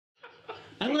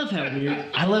I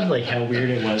love like how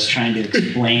weird it was trying to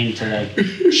explain to like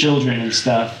children and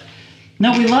stuff.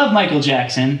 No, we love Michael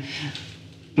Jackson,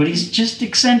 but he's just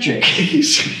eccentric.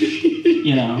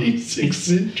 You know, he's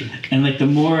eccentric. And like the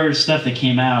more stuff that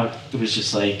came out, it was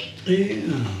just like,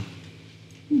 yeah,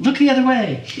 look the other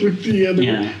way. Look the other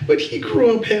way. But he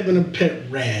grew up having a pet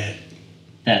rat.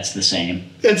 That's the same.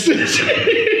 That's the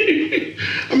same.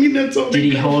 I mean, that's all. Did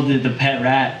he hold the pet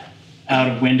rat out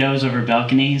of windows over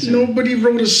balconies? Or? Nobody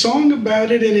wrote a song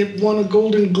about it, and it won a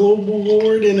Golden Globe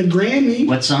Award and a Grammy.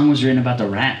 What song was written about the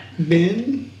rat?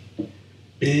 Ben,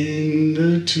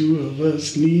 the two of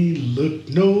us need look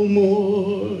no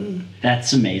more.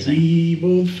 That's amazing. We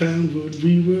both found what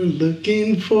we were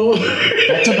looking for.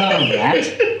 That's about a rat?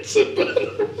 It's about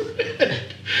a rat.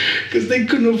 Because they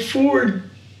couldn't afford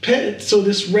pets, so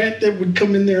this rat that would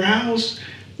come in their house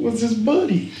was his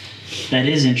buddy. That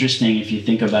is interesting if you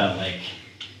think about, like,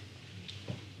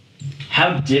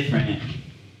 how different...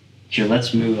 Here,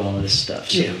 let's move all this stuff.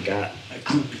 So we got a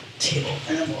comfy table,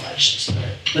 and then we'll actually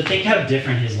start. But think how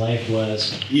different his life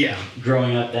was. Yeah.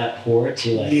 Growing up that poor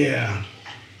to, like... Yeah.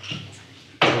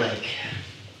 Like,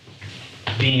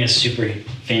 being a super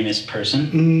famous person.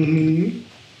 Mm-hmm.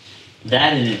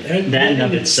 That in and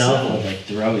of itself will, like,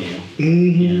 throw you.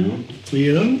 Mm-hmm. You know?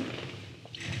 Yeah.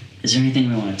 Is there anything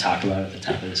we want to talk about at the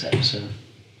top of this episode?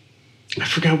 I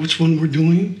forgot which one we're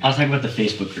doing. I'll talk about the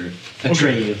Facebook group.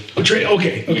 Atreyu.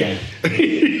 Okay. Yeah.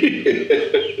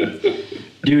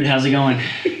 Dude, how's it going?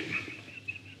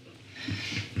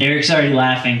 Eric's already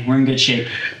laughing. We're in good shape.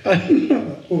 I'm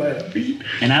not laughing.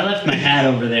 And I left my hat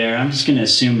over there. I'm just going to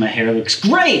assume my hair looks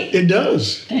great. It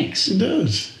does. Thanks. It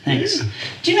does. Thanks. Yeah.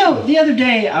 Do you know, the other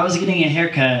day I was getting a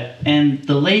haircut and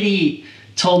the lady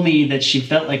told me that she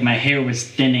felt like my hair was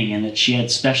thinning and that she had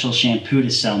special shampoo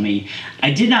to sell me. I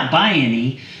did not buy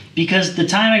any because the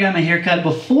time I got my hair cut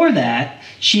before that,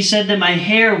 she said that my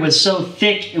hair was so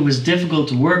thick it was difficult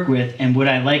to work with, and would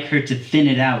I like her to thin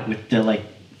it out with the like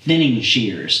thinning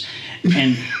shears.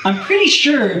 And I'm pretty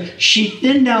sure she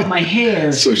thinned out my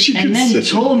hair so and then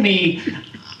told me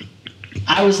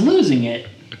I was losing it.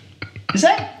 Is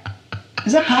that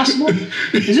possible?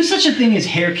 Is there such a thing as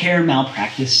hair care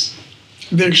malpractice?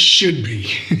 There should be.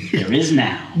 There is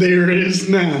now. There is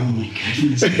now. Oh my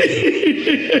goodness.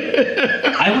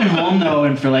 I went home though,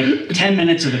 and for like 10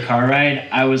 minutes of the car ride,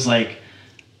 I was like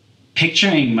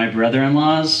picturing my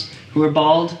brother-in-laws who are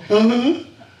bald. Uh-huh.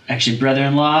 Actually,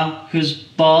 brother-in-law who's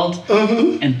bald.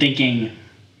 Uh-huh. And thinking,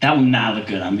 that will not look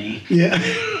good on me. Yeah.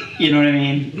 You know what I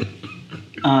mean?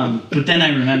 But then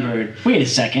I remembered, wait a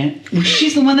second,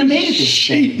 she's the one that made it this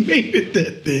She thing. made it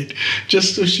that thing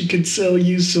just so she could sell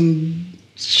you some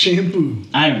shampoo.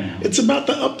 I don't know. It's about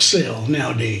the upsell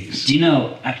nowadays. Do you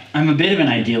know, I'm a bit of an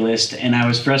idealist, and I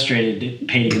was frustrated to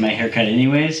pay to get my hair cut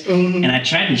anyways, and I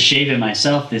tried to shave it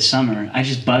myself this summer. I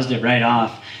just buzzed it right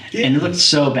off, and it looked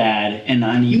so bad and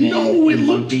uneven No, it and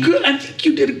looked lumpy. good. I think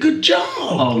you did a good job.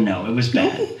 Oh, no, it was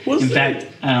bad. No, in fact,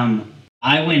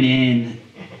 I went in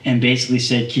and basically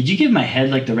said, could you give my head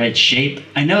like the right shape?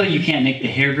 I know you can't make the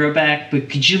hair grow back, but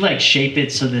could you like shape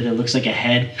it so that it looks like a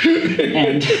head?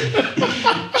 And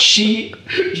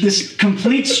this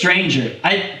complete stranger,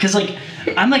 cause like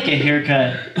I'm like a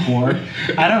haircut whore.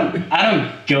 I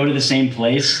don't go to the same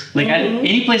place. Like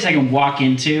any place I can walk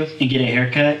into and get a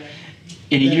haircut,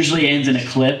 and it usually ends in a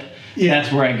clip. Yeah.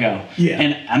 That's where I go. Yeah.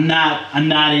 And I'm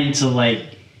not into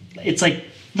like, it's like,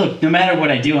 look, no matter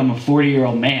what I do, I'm a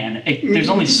 40-year-old man. There's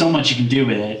only so much you can do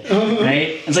with it,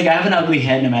 right? It's like I have an ugly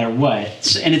head no matter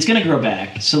what, and it's gonna grow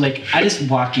back. So like, I just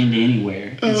walk into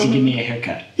anywhere and say, give me a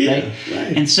haircut, right?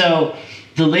 And so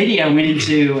the lady I went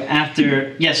into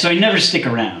after, so I never stick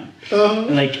around.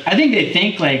 Like, I think they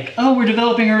think like, oh, we're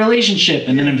developing a relationship,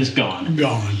 and then I'm just gone.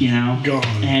 You know?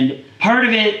 Gone. And part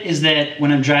of it is that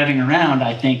when I'm driving around,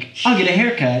 I think, I'll get a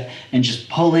haircut and just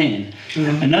pull in.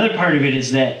 Another part of it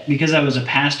is that because I was a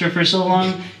pastor for so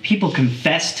long, people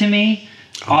confess to me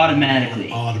automatically.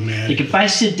 Like if I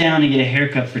sit down and get a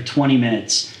haircut for 20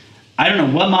 minutes, I don't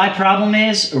know what my problem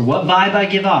is or what vibe I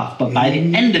give off, but by the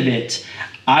end of it,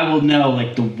 I will know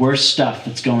like the worst stuff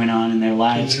that's going on in their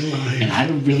lives. And I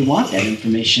don't really want that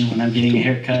information when I'm getting a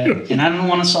haircut. And I don't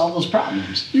want to solve those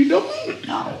problems. You don't?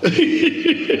 No.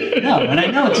 No, and I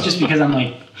know it's just because I'm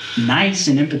like nice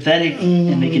and empathetic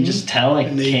and they can just tell I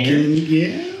care.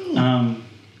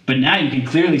 But now you can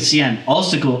clearly see I'm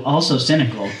also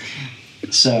cynical.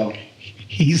 So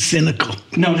he's cynical.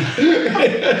 No.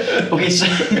 Okay, so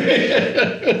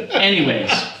anyways,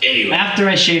 after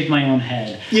I shaved my own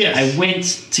head, I went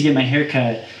to get my hair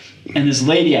cut, and this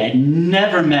lady I had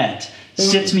never met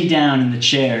sits me down in the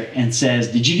chair and says,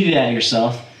 "Did you do that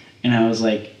yourself?" And I was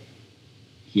like,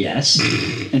 yes.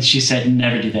 And she said,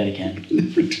 never do that again.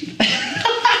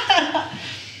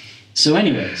 So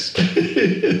anyways,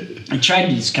 I tried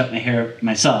to just cut my hair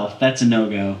myself. That's a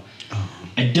no-go.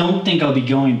 I don't think I'll be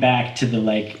going back to the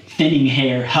like thinning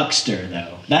hair huckster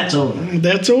though. That's over.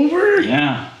 That's over?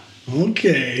 Yeah.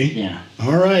 Okay. Yeah.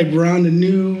 All right, we're on to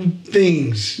new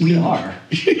things. We are.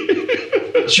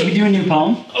 Should we do a new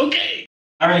poem? Okay.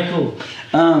 All right, cool.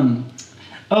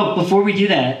 Before we do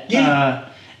that,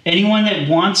 anyone that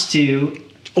wants to...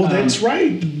 Oh, that's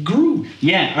right. The group.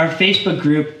 Yeah, our Facebook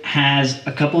group has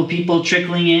a couple of people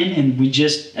trickling in, and we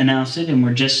just announced it, and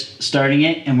we're just starting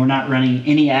it, and we're not running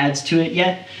any ads to it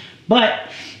yet.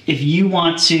 But if you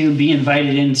want to be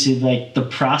invited into like the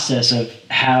process of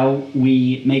how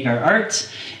we make our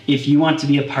art, if you want to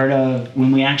be a part of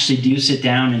when we actually do sit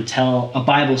down and tell a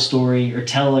Bible story or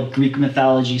tell a Greek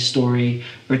mythology story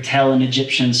or tell an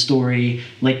Egyptian story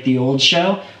like the old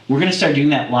show, we're going to start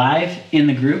doing that live in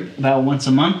the group about once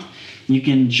a month. You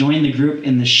can join the group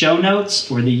in the show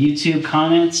notes or the YouTube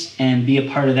comments and be a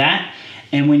part of that.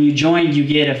 And when you join, you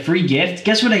get a free gift.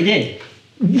 Guess what I did?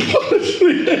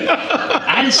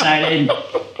 I decided,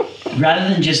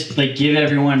 rather than just like give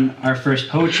everyone our first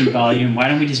poetry volume, why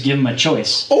don't we just give them a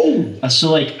choice?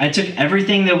 So like I took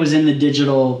everything that was in the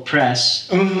digital press,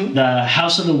 the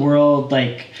House of the World,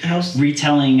 like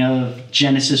retelling of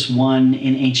Genesis 1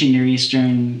 in ancient Near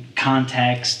Eastern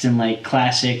context and like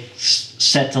classic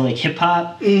set to like hip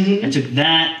hop. I took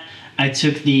that. I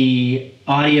took the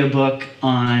audiobook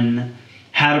on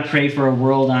how to pray for a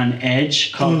world on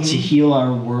edge called To Heal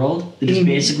Our World. It is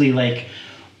basically like,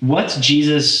 what's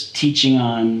Jesus teaching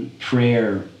on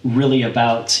prayer really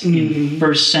about in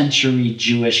first century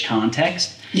Jewish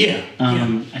context?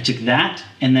 I took that,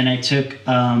 and then I took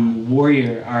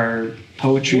Warrior, our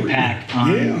poetry pack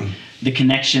on the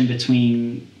connection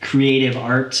between creative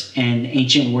art and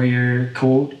ancient warrior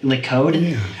code.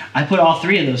 I put all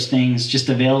three of those things just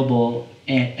available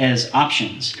as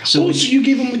options. So you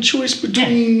gave them a choice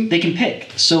between... Yeah, they can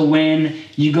pick. So when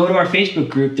you go to our Facebook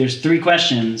group, there's 3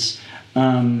 questions.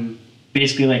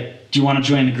 Basically like, do you want to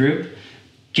join the group?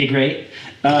 Okay, great.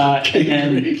 And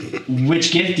then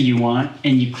which gift do you want?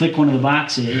 And you click one of the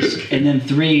boxes. And then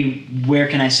 3, where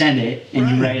can I send it? And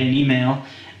you write an email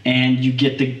and you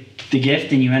get the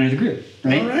gift and you enter the group.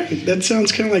 Right? All right. That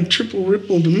sounds kind of like Triple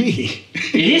Ripple to me.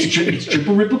 It is it's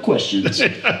Triple Ripple questions.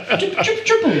 Triple.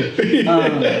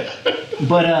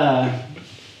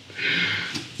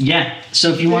 Yeah.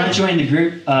 So if you want to join the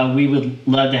group, we would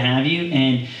love to have you.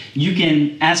 And you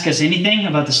can ask us anything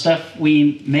about the stuff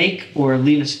we make or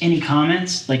leave us any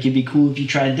comments. Like, it'd be cool if you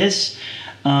tried this.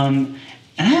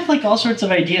 And I have like all sorts of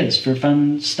ideas for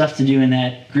fun stuff to do in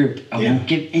that group. I won't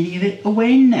give any of it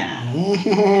away now.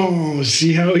 Oh,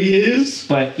 see how he is?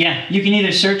 But yeah, you can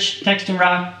either search Text and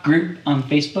Rock group on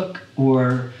Facebook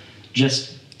or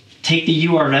just take the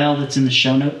URL that's in the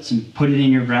show notes and put it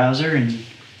in your browser and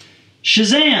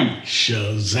Shazam!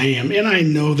 Shazam. And I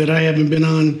know that I haven't been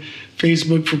on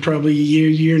Facebook for probably a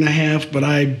year and a half, but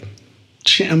I'm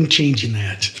changing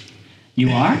that. You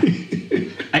are?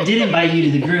 I did invite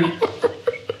you to the group.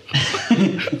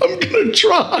 I'm gonna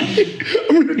try.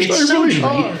 It's so really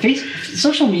hard.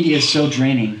 Social media is so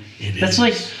draining. That's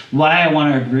like why I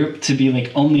want our group to be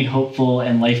like only hopeful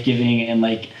and life-giving and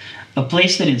like a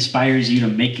place that inspires you to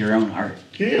make your own art.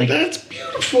 Yeah, like, that's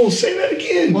beautiful. Say that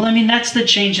again. Well, I mean, that's the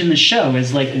change in the show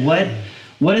is like what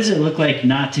does it look like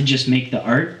not to just make the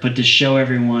art, but to show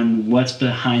everyone what's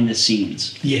behind the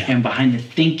scenes and behind the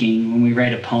thinking when we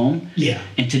write a poem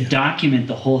and to document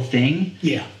the whole thing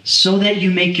so that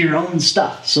you make your own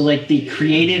stuff. So like the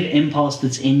creative impulse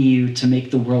that's in you to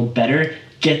make the world better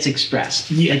gets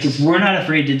expressed. Like if we're not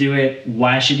afraid to do it,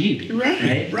 why should you be?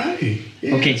 Right.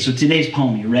 Yeah. Okay, so today's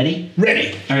poem, you ready?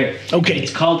 Ready. All right. Okay.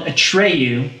 It's called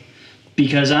Atreyu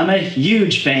because I'm a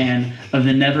huge fan of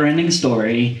the never-ending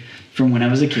story from when I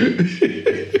was a kid.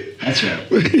 That's right.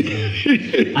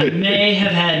 I may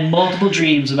have had multiple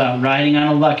dreams about riding on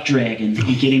a luck dragon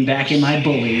and getting back at my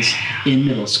bullies in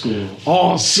middle school.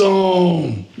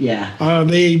 Awesome. Yeah.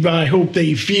 I hope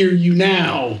they fear you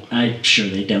now. I'm sure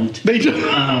they don't. They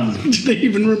don't. Do they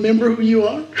even remember who you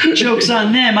are? Joke's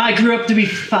on them. I grew up to be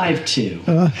 5'2".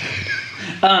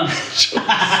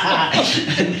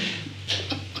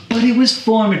 But it was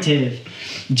formative.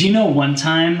 Do you know one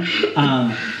time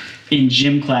in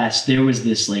gym class there was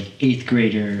this like 8th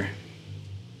grader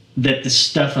that the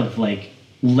stuff of like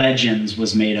legends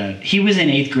was made of. He was in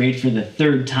 8th grade for the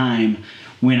 3rd time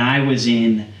when I was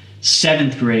in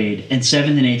 7th grade, and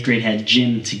 7th and 8th grade had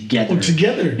gym together. Oh,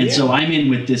 together. And so I'm in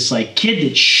with this like kid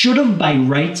that should have by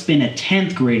rights been a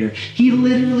 10th grader. He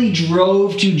literally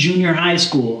drove to junior high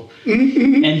school,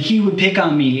 and he would pick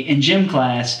on me in gym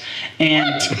class.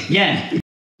 And yeah.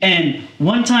 And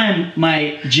one time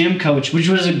my gym coach, which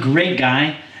was a great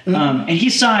guy, and he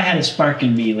saw I had a spark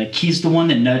in me. Like, he's the one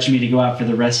that nudged me to go out for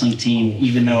the wrestling team,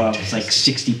 even though I was like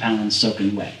 60 pounds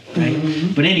soaking wet, right?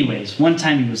 But anyways, one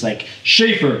time he was like,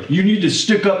 Shaffer, you need to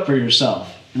stick up for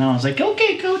yourself. And I was like,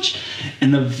 okay, coach.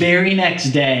 And the very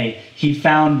next day, he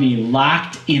found me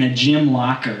locked in a gym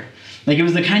locker. Like, it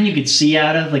was the kind you could see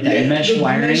out of, like that mesh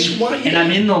wiring. And I'm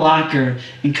in the locker,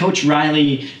 and Coach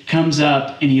Riley comes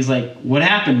up, and he's like, what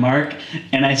happened, Mark?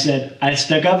 And I said, I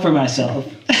stuck up for myself.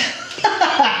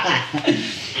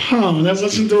 Oh, that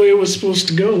wasn't the way it was supposed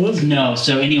to go, was it? No.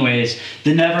 So anyways,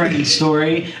 the never-ending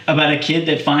story about a kid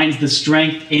that finds the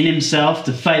strength in himself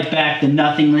to fight back the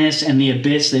nothingness and the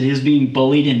abyss that is being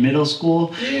bullied in middle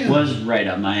school was right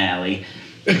up my alley.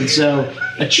 And so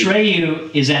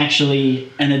Atreyu is actually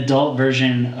an adult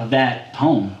version of that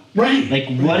poem. Right. Like,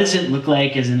 what does it look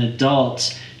like as an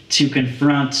adult to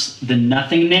confront the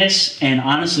nothingness and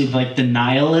honestly like the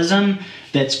nihilism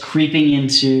that's creeping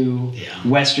into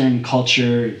Western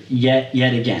culture yet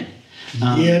again.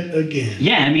 Yet again.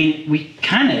 Yeah, I mean, we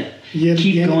kind of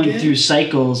keep going through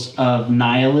cycles of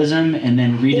nihilism and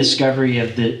then rediscovery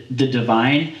of the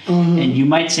divine. And you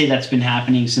might say that's been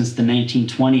happening since the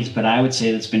 1920s, but I would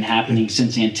say that's been happening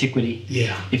since antiquity.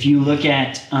 Yeah. If you look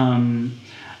at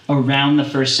around the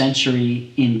 1st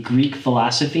century in Greek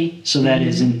philosophy, so that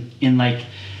is in like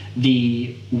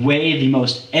the way the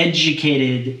most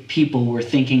educated people were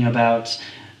thinking about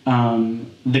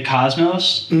the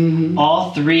cosmos,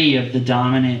 all 3 of the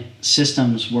dominant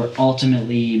systems were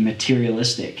ultimately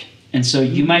materialistic. And so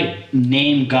you might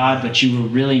name God, but you were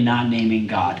really not naming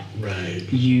God. Right.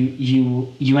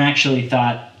 You actually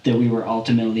thought that we were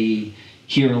ultimately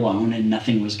here alone and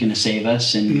nothing was going to save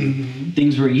us, and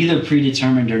things were either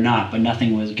predetermined or not, but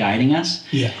nothing was guiding us.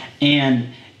 Yeah. And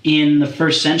in the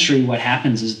 1st century, what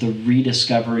happens is the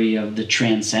rediscovery of the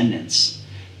transcendence.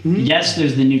 Yes,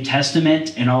 there's the New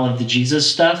Testament and all of the Jesus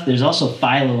stuff. There's also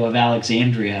Philo of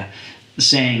Alexandria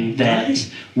saying that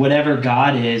whatever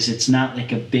God is, it's not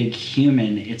like a big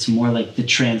human. It's more like the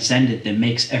transcendent that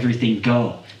makes everything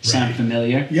go. Sound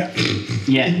familiar? Yeah.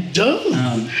 Yeah. It does.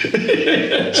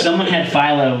 Someone had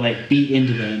Philo like beat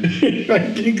into them.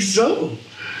 I think so.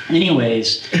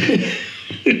 Anyways,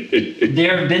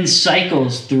 there have been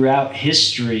cycles throughout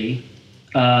history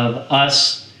of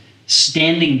us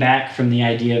standing back from the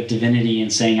idea of divinity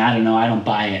and saying, I don't know, I don't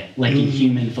buy it, like in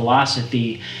human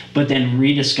philosophy, but then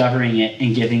rediscovering it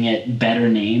and giving it better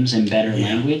names and better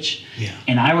language. Yeah.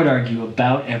 And I would argue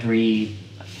about every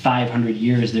 500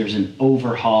 years there's an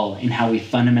overhaul in how we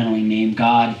fundamentally name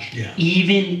God,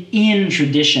 even in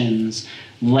traditions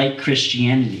like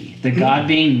Christianity. The God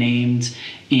being named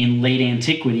in late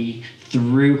antiquity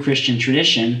through Christian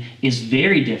tradition is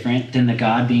very different than the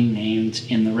God being named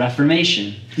in the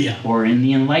Reformation or in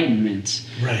the Enlightenment.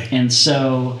 Right. And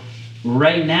so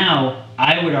right now,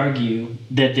 I would argue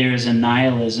that there is a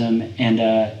nihilism and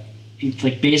it's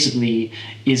like basically,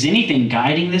 is anything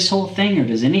guiding this whole thing, or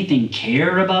does anything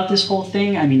care about this whole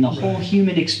thing? I mean, the whole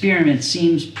human experiment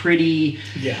seems pretty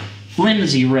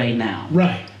flimsy right now.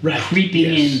 Right.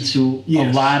 Creeping into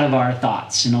a lot of our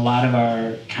thoughts and a lot of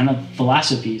our kind of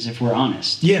philosophies, if we're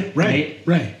honest. Yeah, right.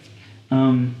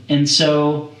 And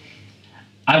so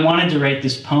I wanted to write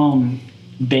this poem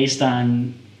based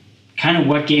on kind of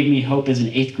what gave me hope as an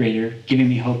 8th grader, giving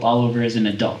me hope all over as an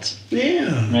adult.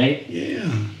 Yeah. Right?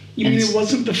 Yeah. You mean it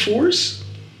wasn't the Force?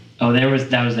 Oh, that was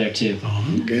there too.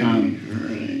 Oh, okay. All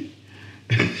right.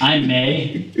 I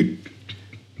may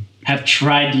have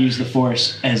tried to use the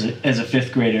Force as a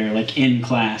 5th grader, like in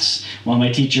class, while my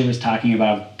teacher was talking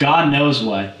about God knows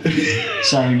what.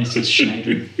 Sorry, Mrs.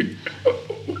 Schneider.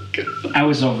 Oh, I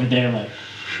was over there like.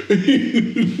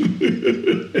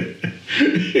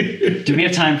 Do we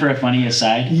have time for a funny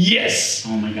aside? Yes.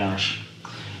 Oh my gosh.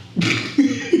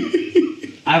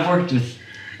 I've worked with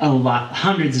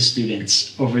hundreds of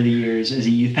students over the years as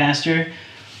a youth pastor.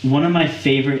 One of my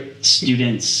favorite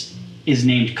students is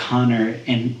named Connor,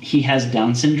 and he has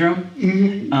Down syndrome.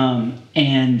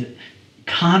 And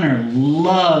Connor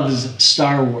loves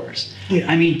Star Wars. Yeah.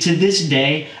 I mean, to this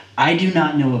day, I do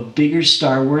not know a bigger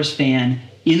Star Wars fan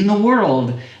in the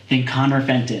world than Connor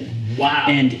Fenton. Wow.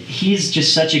 And he's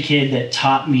just such a kid that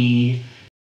taught me,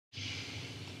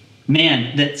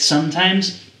 man, that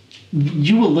sometimes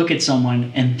you will look at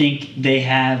someone and think they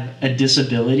have a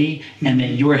disability and that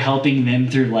you're helping them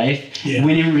through life,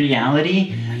 when in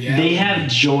reality, they have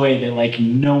joy that like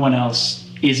no one else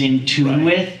is in tune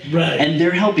with, and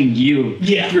they're helping you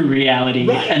through reality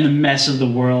and the mess of the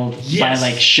world by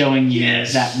like showing you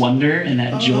that wonder and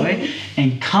that joy.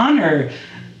 And Connor,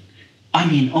 I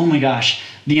mean, oh my gosh,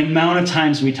 the amount of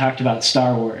times we talked about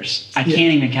Star Wars, I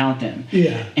can't even count them.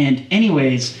 And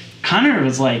anyways, Connor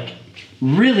was like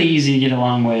really easy to get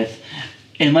along with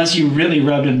unless you really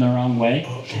rubbed him the wrong way.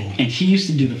 And he used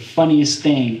to do the funniest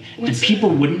thing, and people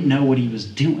wouldn't know what he was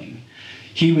doing.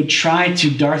 He would try to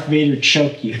Darth Vader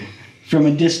choke you from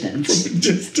a distance.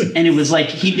 And it was like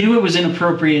he knew it was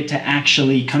inappropriate to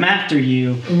actually come after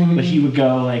you, but he would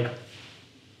go like...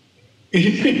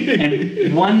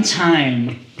 And one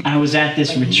time I was at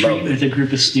this retreat with a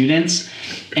group of students,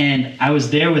 and I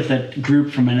was there with a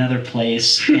group from another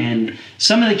place, and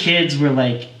some of the kids were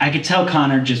like, I could tell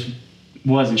Connor just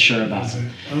wasn't sure about it.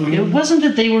 It wasn't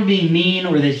that they were being mean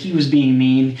or that he was being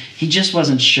mean, he just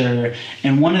wasn't sure.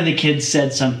 And one of the kids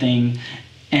said something,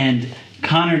 and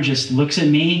Connor just looks at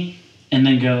me and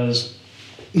then goes...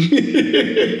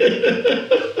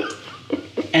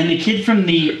 And the kid from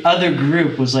the other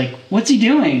group was like, what's he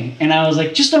doing? And I was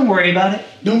like, just don't worry about it.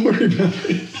 Don't worry about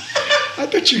it. I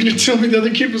thought you were going to tell me the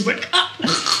other kid was like, ah.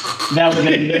 That would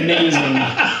have been amazing.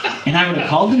 And I would have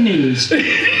called the news.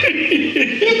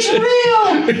 It's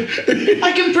real!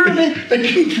 I can prove it. I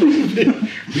can prove it.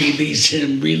 Release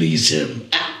him, release him.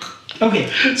 Okay,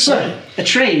 so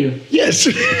Atreyu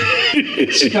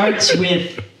starts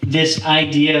with this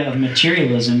idea of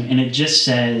materialism, and it just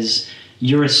says...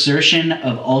 Your assertion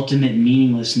of ultimate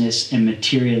meaninglessness and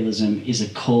materialism is a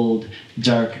cold,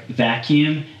 dark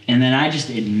vacuum. And then I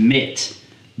just admit,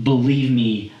 believe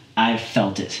me, I've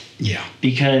felt it. Yeah.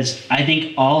 Because I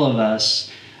think all of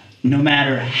us, no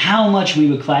matter how much we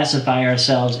would classify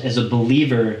ourselves as a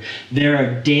believer, there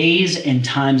are days and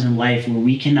times in life where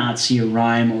we cannot see a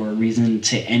rhyme or a reason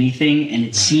to anything. And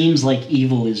it seems like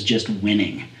evil is just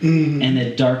winning. And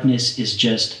that darkness is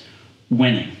just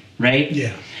winning, right?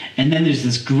 Yeah. And then there's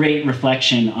this great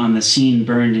reflection on the scene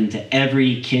burned into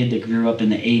every kid that grew up in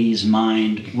the 80s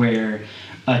mind, where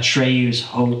Atreyu's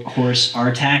horse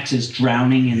Artax is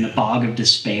drowning in the bog of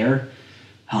despair.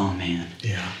 Oh, man.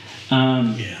 Yeah.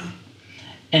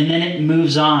 And then it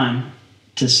moves on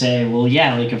to say, well,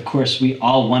 yeah, like, of course, we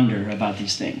all wonder about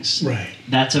these things. Right.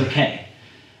 That's okay.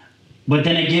 But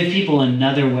then I give people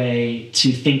another way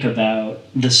to think about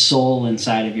the soul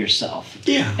inside of yourself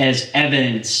as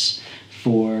evidence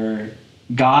for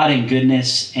God and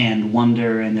goodness and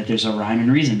wonder, and that there's a rhyme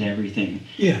and reason to everything.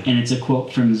 Yeah. And it's a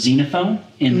quote from Xenophon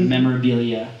in the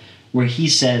Memorabilia, where he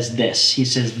says this. He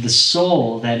says, the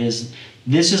soul, this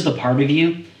is the part of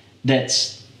you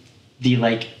that's the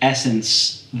like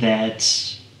essence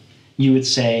that you would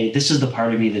say, this is the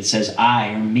part of me that says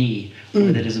I or me,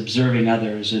 or that is observing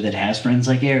others, or that has friends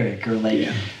like Eric, or like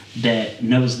that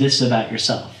knows this about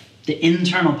yourself. The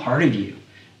internal part of you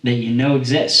that you know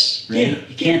exists, right?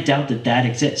 You can't doubt that that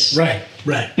exists. Right.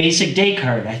 Basic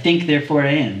Descartes, I think, therefore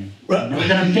I am. I know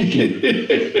that I'm thinking.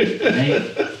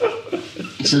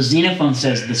 Right? So Xenophon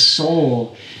says the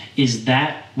soul is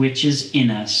that which is in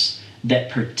us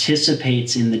that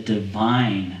participates in the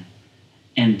divine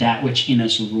and that which in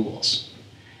us rules.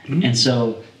 And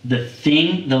so the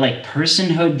like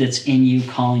personhood that's in you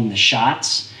calling the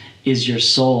shots is your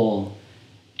soul,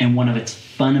 and one of its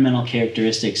fundamental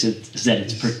characteristics is that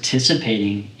it's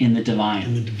participating in the divine.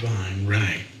 In the divine,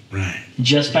 right.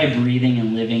 Just by breathing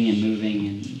and living and moving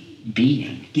and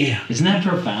being. Yeah. Isn't that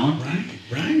profound?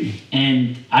 Right.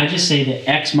 And I just say that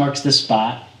X marks the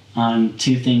spot on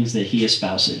two things that he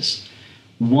espouses.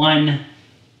 One,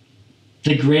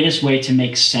 the greatest way to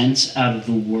make sense out of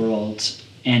the world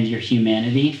and your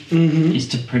humanity is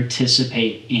to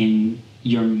participate in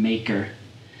your maker,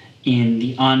 in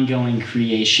the ongoing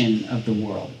creation of the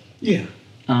world. Yeah.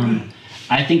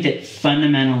 I think that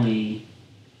fundamentally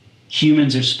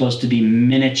humans are supposed to be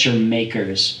miniature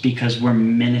makers because we're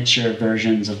miniature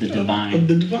versions of the divine. Of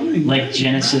the divine. Like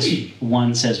Genesis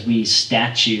 1 says, we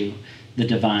statue the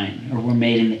divine, or we're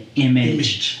made in the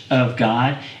image of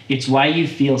God. It's why you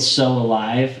feel so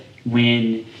alive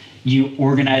when you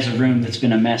organize a room that's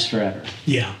been a mess forever.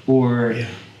 Yeah. Or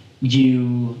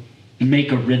you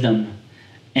make a rhythm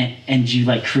and you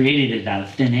like created it out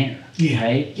of thin air. Yeah.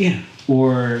 Right? Yeah.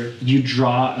 Or you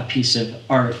draw a piece of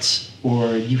art,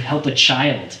 or you help a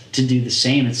child to do the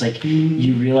same. It's like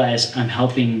you realize I'm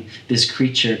helping this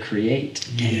creature create,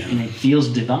 and it feels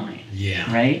divine.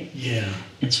 Yeah. Right? Yeah.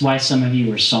 It's why some of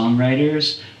you are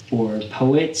songwriters or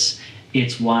poets.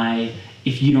 It's why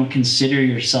if you don't consider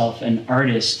yourself an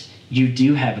artist, you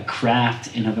do have a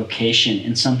craft and a vocation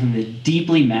and something that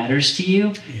deeply matters to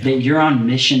you that you're on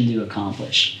mission to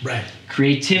accomplish. Right.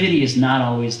 Creativity is not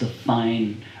always the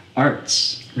fine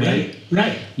arts, right?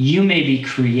 Right. You may be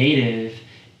creative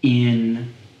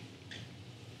in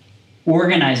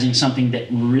organizing something that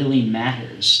really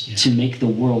matters to make the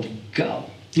world go,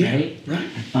 right? Right.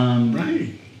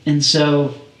 Right. And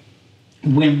so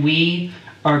when we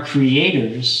are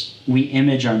creators, we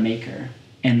image our maker.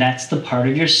 And that's the part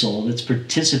of your soul that's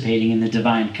participating in the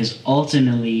divine, because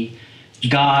ultimately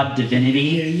God,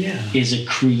 divinity, is a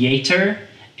creator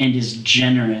and is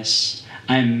generous.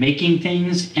 I'm making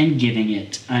things and giving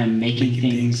it. I'm making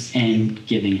things and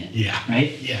giving it. Yeah.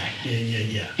 Right? Yeah.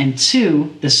 And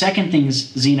two, the second thing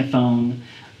Xenophon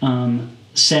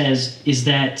says is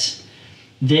that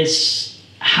this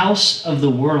house of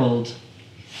the world,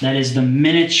 that is the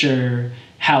miniature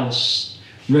house,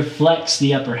 reflects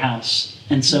the upper house.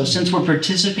 And so since we're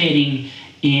participating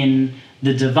in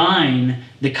the divine,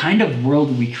 the kind of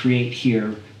world we create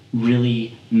here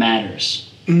really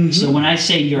matters. Mm-hmm. So when I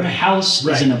say your house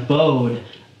is an abode,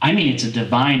 I mean it's a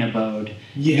divine abode.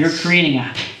 Yes. You're creating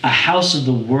a house of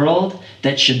the world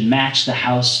that should match the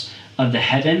house of the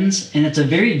heavens. And it's a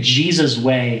very Jesus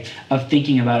way of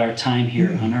thinking about our time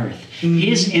here on earth. Mm-hmm.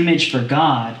 His image for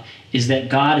God is that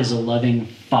God is a loving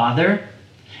Father,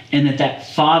 and that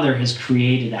Father has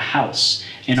created a house.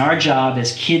 And our job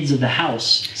as kids of the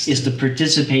house is to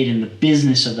participate in the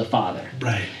business of the Father.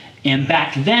 Right. And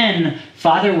back then,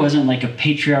 Father wasn't like a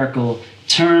patriarchal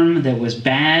term that was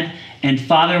bad, and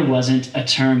Father wasn't a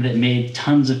term that made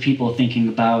tons of people thinking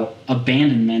about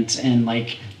abandonment and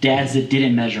like dads that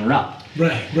didn't measure up.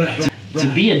 Right. To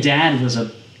be a dad was a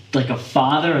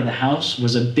father of the house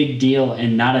was a big deal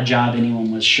and not a job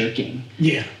anyone was shirking.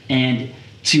 Yeah. And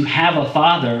to have a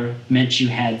father meant you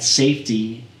had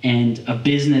safety and a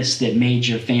business that made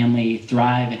your family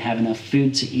thrive and have enough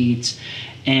food to eat,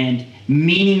 and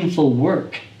meaningful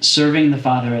work serving the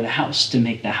father of the house to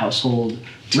make the household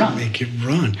run. To make it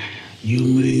run. You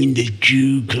mean that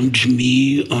you come to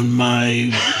me on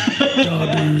my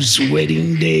daughter's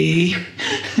wedding day?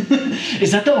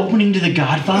 Is that the opening to The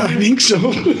Godfather? I think so.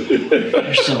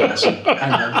 You're so awesome.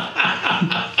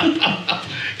 I love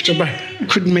it. So I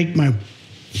couldn't make my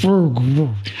I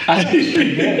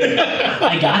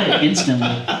got it instantly.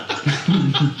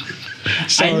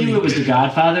 I knew it was The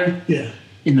Godfather. Yeah.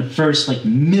 In the first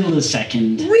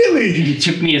millisecond. Really? It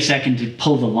took me a second to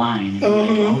pull the line.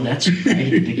 Oh, that's right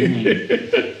at the beginning.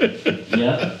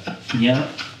 Yep.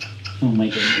 Oh my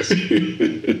goodness.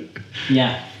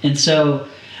 Yeah. And so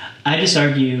I just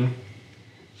argue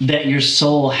that your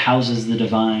soul houses the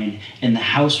divine, and the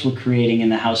house we're creating in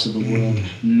the house of the world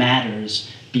matters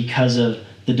because of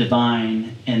the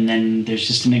divine. And then there's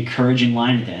just an encouraging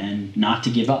line at the end, not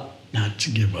to give up. Not to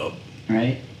give up.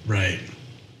 Right? Right.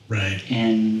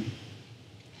 And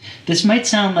this might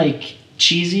sound like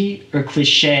cheesy or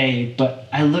cliche, but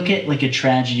I look at a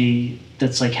tragedy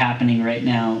that's happening right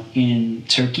now in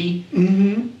Turkey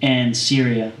and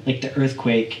Syria, the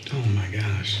earthquake. Oh my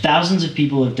gosh. Thousands of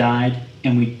people have died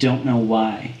and we don't know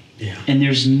why. Yeah. And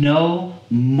there's no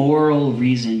moral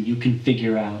reason you can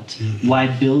figure out why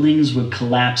buildings would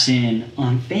collapse in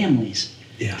on families.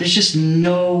 Yeah. There's just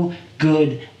no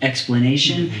good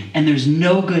explanation, and there's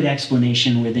no good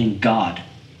explanation within God.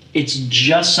 It's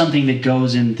just something that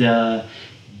goes into,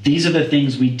 these are the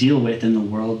things we deal with in the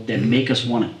world that make us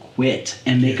want to quit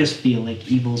and make us feel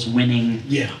like evil's winning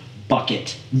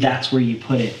bucket. That's where you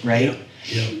put it, right?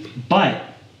 Yeah. But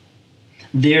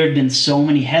there have been so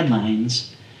many headlines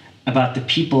about the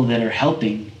people that are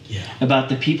helping, about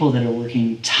the people that are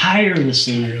working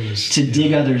tirelessly to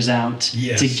dig others out,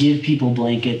 to give people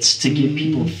blankets, to give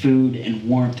people food and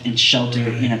warmth and shelter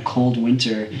in a cold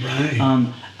winter. Right.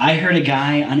 I heard a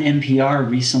guy on NPR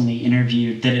recently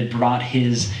interviewed that had brought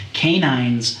his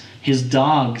canines, his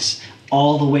dogs,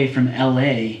 all the way from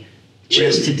LA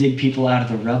just to dig people out of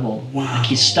the rubble. Wow.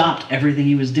 He stopped everything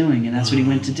he was doing, and that's what he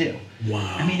went to do.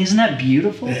 Wow. I mean, isn't that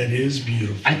beautiful? That is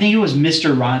beautiful. I think it was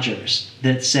Mr. Rogers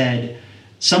that said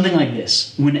something like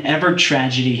this: whenever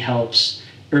tragedy helps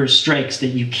or strikes that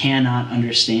you cannot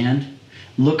understand,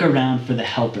 look around for the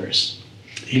helpers,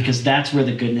 because that's where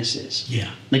the goodness is.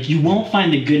 Yeah. You won't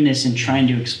find the goodness in trying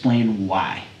to explain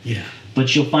why. Yeah.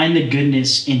 But you'll find the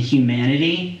goodness in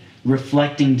humanity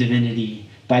reflecting divinity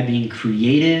by being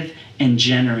creative and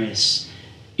generous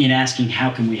in asking, how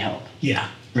can we help? Yeah.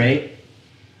 Right?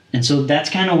 And so that's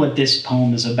kind of what this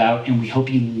poem is about, and we hope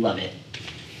you love it.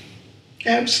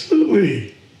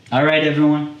 Absolutely. All right,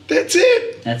 everyone. That's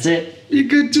it. That's it. Be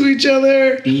good to each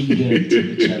other. Be good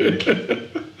to each other.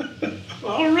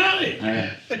 right. All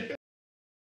right.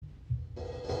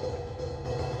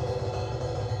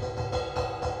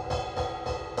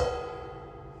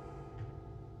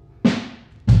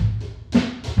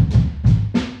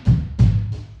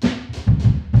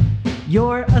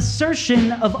 Your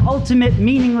assertion of ultimate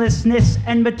meaninglessness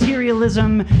and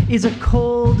materialism is a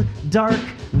cold, dark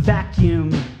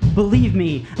vacuum. Believe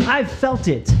me, I've felt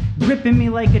it, gripping me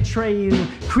like Atreyu,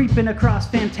 creeping across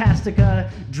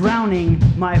Fantastica, drowning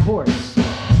my horse.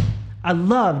 I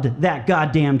loved that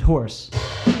goddamned horse.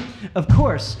 Of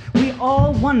course, we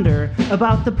all wonder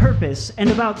about the purpose and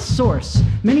about source.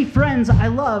 Many friends I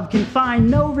love can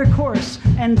find no recourse,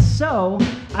 and so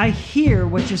I hear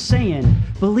what you're saying.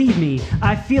 Believe me,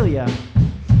 I feel ya.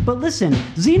 But listen,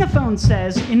 Xenophon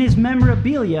says in his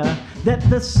memorabilia that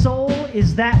the soul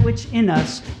is that which in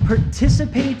us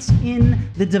participates in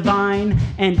the divine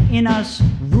and in us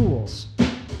rules.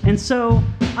 And so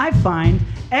I find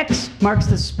X marks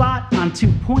the spot on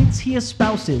 2 points he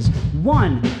espouses.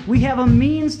 1, we have a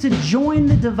means to join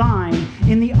the divine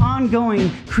in the ongoing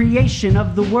creation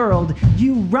of the world.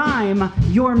 You rhyme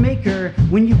your maker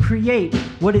when you create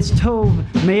what is Tov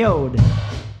Meod.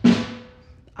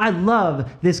 I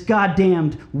love this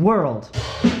goddamned world.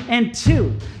 And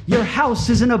 2, your house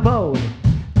is an abode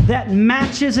that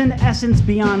matches an essence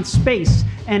beyond space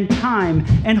and time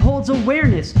and holds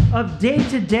awareness of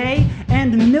day-to-day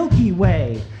and Milky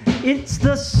Way. It's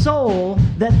the soul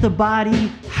that the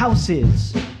body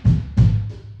houses.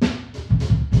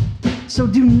 So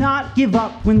do not give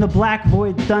up when the black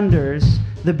void thunders.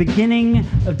 The beginning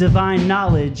of divine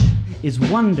knowledge is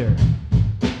wonder.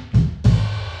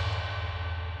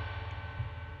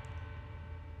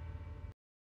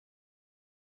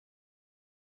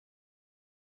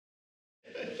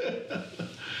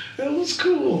 That was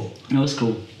cool. It was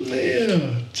cool.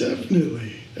 Yeah,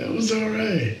 definitely. That was all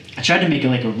right. I tried to make it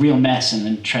like a real mess and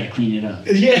then try to clean it up.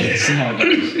 Yeah. See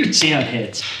how it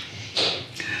hits.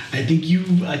 I think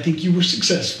you were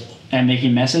successful. At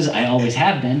making messes, I always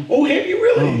have been. Oh, have you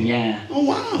really? Oh, yeah. Oh,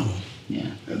 wow.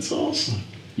 Yeah. That's awesome.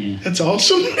 Yeah. That's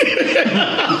awesome.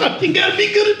 You gotta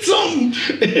be good at something.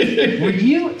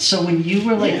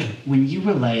 when you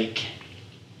were like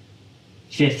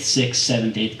 5th, 6th,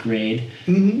 7th, 8th grade,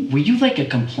 Mm-hmm. were you like a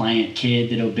compliant kid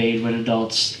that obeyed what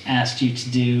adults asked you to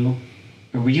do?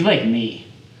 Or were you like me?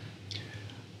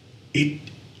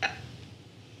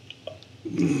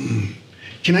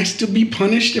 Can I still be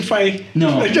punished if I...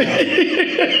 No.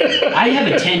 I have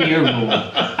a 10-year rule.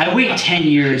 I wait 10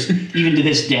 years, even to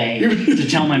this day, to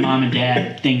tell my mom and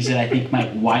dad things that I think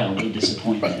might wildly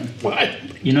disappoint them. What?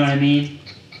 You know what I mean?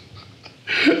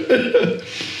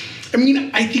 I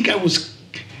mean, I think I was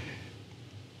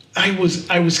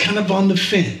kind of on the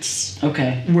fence.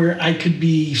 Okay. Where I could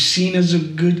be seen as a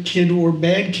good kid or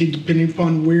bad kid depending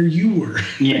upon where you were.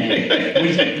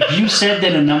 Yeah. You said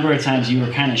that a number of times you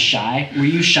were kind of shy. Were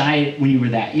you shy when you were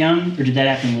that young, or did that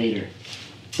happen later?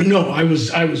 No, I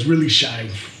was really shy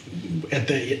at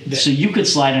the So you could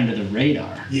slide under the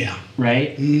radar. Yeah.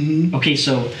 Right? Mm-hmm. Okay,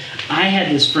 so I had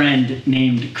this friend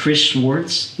named Christ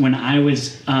Schwartz when I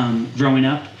was growing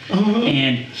up. Uh-huh.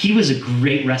 And he was a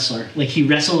great wrestler. Like, he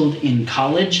wrestled in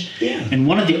college. Yeah. And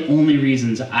one of the only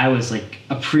reasons I was like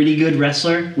a pretty good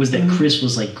wrestler was that Chris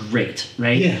was like great,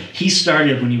 right? Yeah. He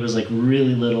started when he was like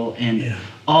really little, and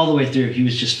all the way through he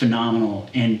was just phenomenal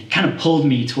and kind of pulled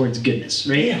me towards goodness,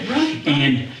 right? Yeah, right.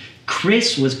 And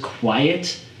Chris was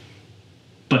quiet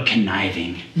but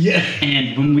conniving. Yeah.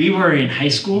 And when we were in high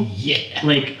school,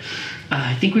 like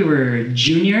I think we were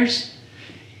juniors,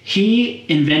 he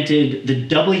invented the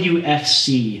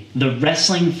WFC, the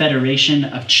Wrestling Federation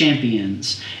of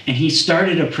Champions, and he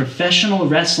started a professional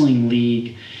wrestling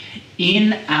league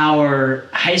in our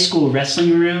high school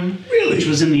wrestling room, which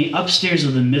was in the upstairs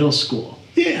of the middle school.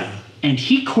 Yeah. And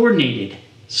he coordinated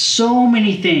so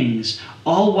many things,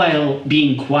 all while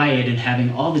being quiet and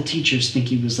having all the teachers think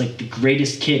he was like the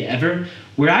greatest kid ever,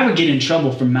 where I would get in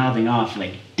trouble for mouthing off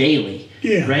like daily,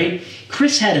 right?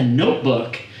 Chris had a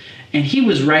notebook, and he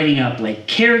was writing up like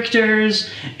characters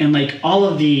and like all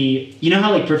of the, you know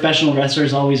how like professional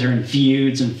wrestlers always are in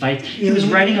feuds and fights? He was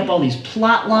writing up all these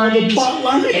plot lines. All the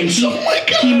plot lines? And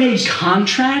he made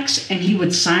contracts, and he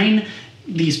would sign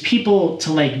these people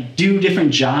to like do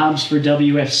different jobs for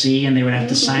WFC, and they would have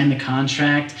to sign the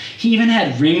contract. He even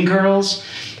had ring girls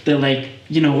that like,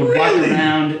 you know, would walk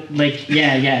around like,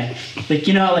 like,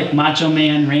 you know, like Macho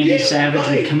Man Randy Savage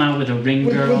would come out with a ring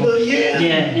girl.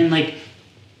 And like,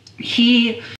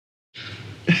 he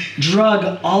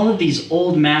drug all of these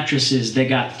old mattresses that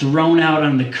got thrown out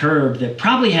on the curb that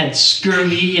probably had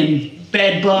scurvy and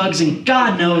bed bugs and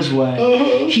God knows what.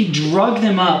 He drug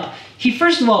them up. he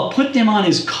first of all put them on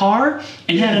his car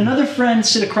and had another friend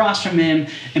sit across from him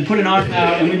and put an arm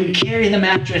out, and we would carry the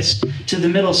mattress to the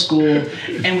middle school,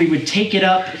 and we would take it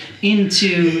up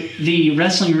into the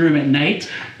wrestling room at night,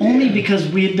 only because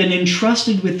we had been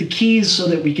entrusted with the keys so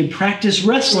that we could practice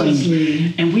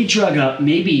wrestling. And we drug up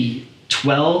maybe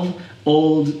 12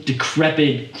 old,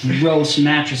 decrepit, gross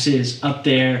mattresses up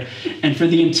there, and for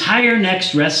the entire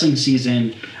next wrestling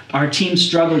season, our team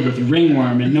struggled with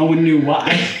ringworm, and no one knew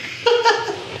why.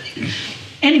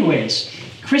 Anyways,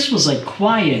 Chris was like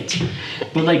quiet,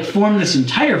 but like formed this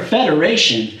entire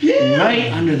federation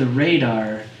right under the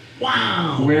radar.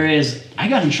 Wow. Whereas I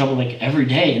got in trouble like every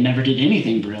day and never did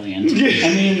anything brilliant. I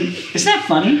mean, isn't that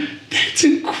funny? That's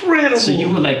incredible. So you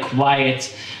were like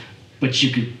quiet, but you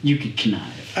could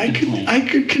connive. I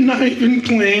could connive and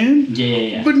plan.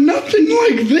 Yeah. But nothing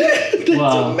like that.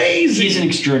 That's amazing. He's an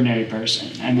extraordinary person.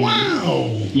 I mean,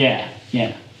 wow. Yeah.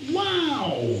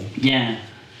 Wow. Yeah.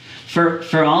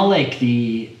 For all like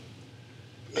the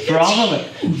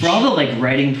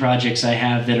writing projects I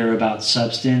have that are about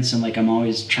substance, and like I'm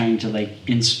always trying to like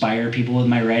inspire people with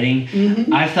my writing,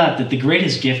 I've thought that the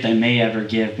greatest gift I may ever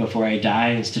give before I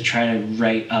die is to try to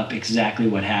write up exactly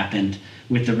what happened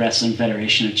with the Wrestling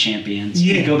Federation of Champions.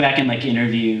 Yeah. Go back and like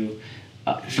interview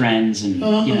friends and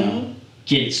you know,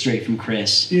 get it straight from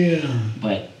Chris. Yeah.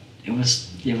 But it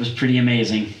was pretty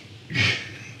amazing.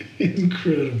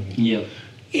 Incredible. Yep.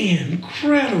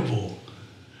 Incredible.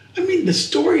 I mean, the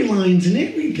storylines and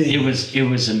everything. It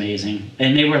was amazing.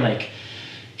 And they were like,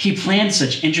 he planned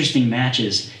such interesting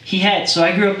matches. So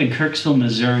I grew up in Kirksville,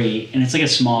 Missouri, and it's like a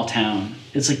small town.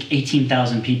 It's like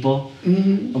 18,000 people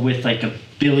with like 1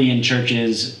 billion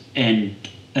churches and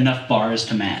enough bars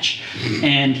to match.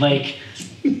 And like,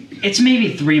 it's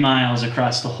maybe 3 miles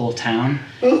across the whole town.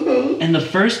 And the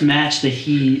first match that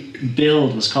he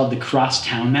billed was called the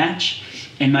Crosstown Match.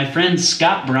 And my friends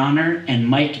Scott Bronner and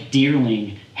Mike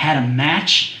Deerling had a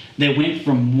match that went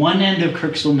from one end of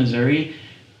Kirksville, Missouri,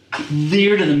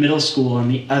 clear to the middle school on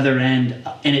the other end,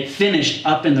 and it finished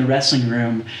up in the wrestling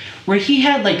room, where he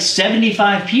had like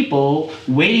 75 people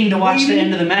waiting to watch the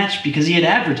end of the match because he had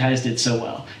advertised it so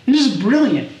well. It was just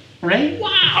brilliant, right?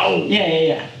 Wow.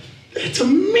 Yeah. That's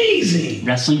amazing.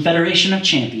 Wrestling Federation of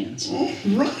Champions. Oh,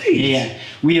 right. Yeah.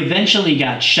 We eventually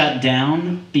got shut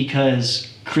down because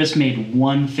Chris made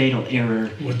one fatal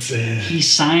error. What's that? He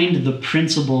signed the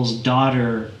principal's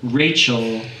daughter,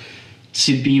 Rachel,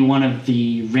 to be one of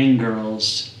the ring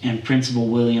girls, and Principal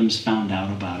Williams found out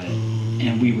about it.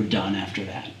 And we were done after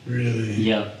that. Really?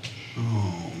 Yep.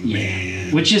 Oh,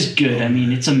 man. Which is good. I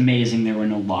mean, it's amazing there were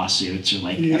no lawsuits or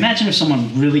like, imagine if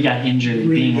someone really got injured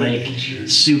being like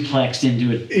suplexed into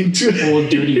an old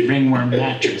dirty ringworm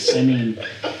mattress. I mean,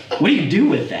 what do you do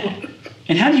with that?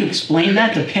 And how do you explain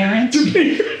that to parents?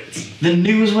 The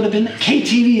news would have been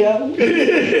KTVO.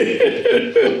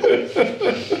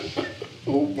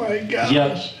 Oh my gosh.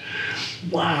 Yep.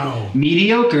 Wow.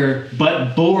 Mediocre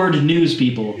but bored news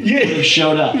people would have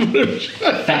showed up.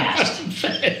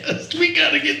 Fast. We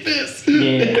gotta get this.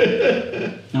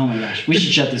 Yeah. Oh my gosh. We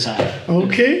should shut this off.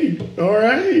 Okay. All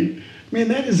right. Man,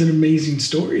 that is an amazing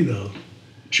story though.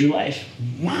 True life.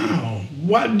 Wow.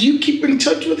 Do you keep in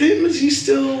touch with him? Is he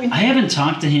still... I haven't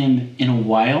talked to him in a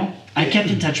while. I kept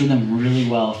in touch with him really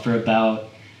well for about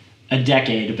a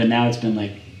decade, but now it's been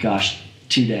like, gosh,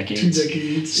 2 decades. 2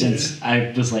 decades. Since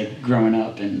I was like growing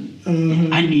up, and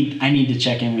I need to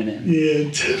check in with him. Yeah.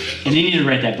 And I need to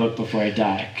write that book before I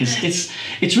die, because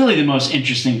it's really the most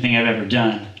interesting thing I've ever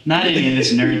done. Not any of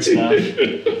this nerd stuff.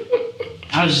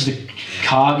 I was just a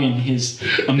cog in his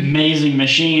amazing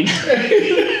machine.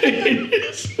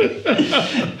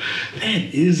 That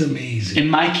is amazing.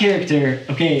 And my character,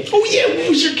 okay. Oh yeah, what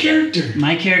was your character?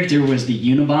 My character was the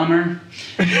Unabomber,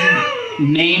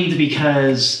 named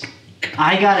because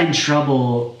I got in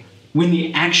trouble when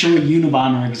the actual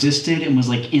Unabomber existed and was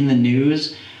like in the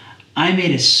news. I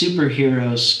made a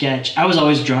superhero sketch. I was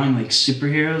always drawing like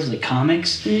superheroes, like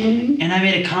comics. And I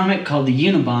made a comic called the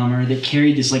Unabomber that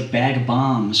carried this like bag of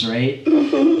bombs, right?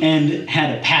 And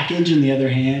had a package in the other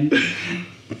hand.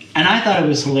 And I thought it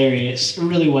was hilarious. It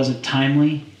really wasn't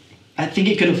timely. I think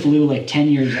it could have flew like 10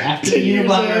 years after the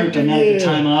Unabomber, but not at the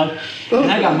time of.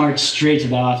 And I got marched straight to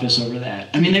the office over that.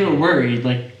 I mean, they were worried,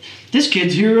 like, this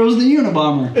kid's hero is the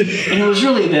Unabomber. And it was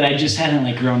really that I just hadn't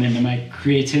like grown into my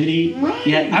creativity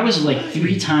yet. I was like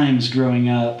 3 times growing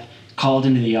up called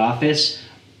into the office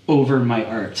over my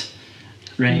art,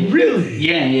 right? Really?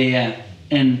 Yeah.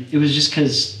 And it was just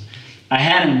because I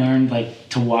hadn't learned like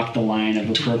to walk the line of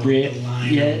appropriate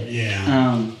yet.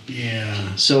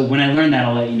 Yeah. So when I learned that,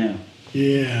 I'll let you know.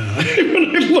 Yeah.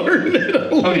 When I learned it,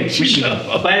 okay, we should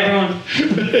go. Bye, everyone.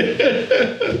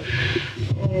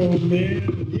 Oh,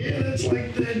 man. Yeah, that's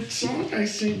like that song I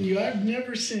sent you. I've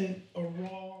never sent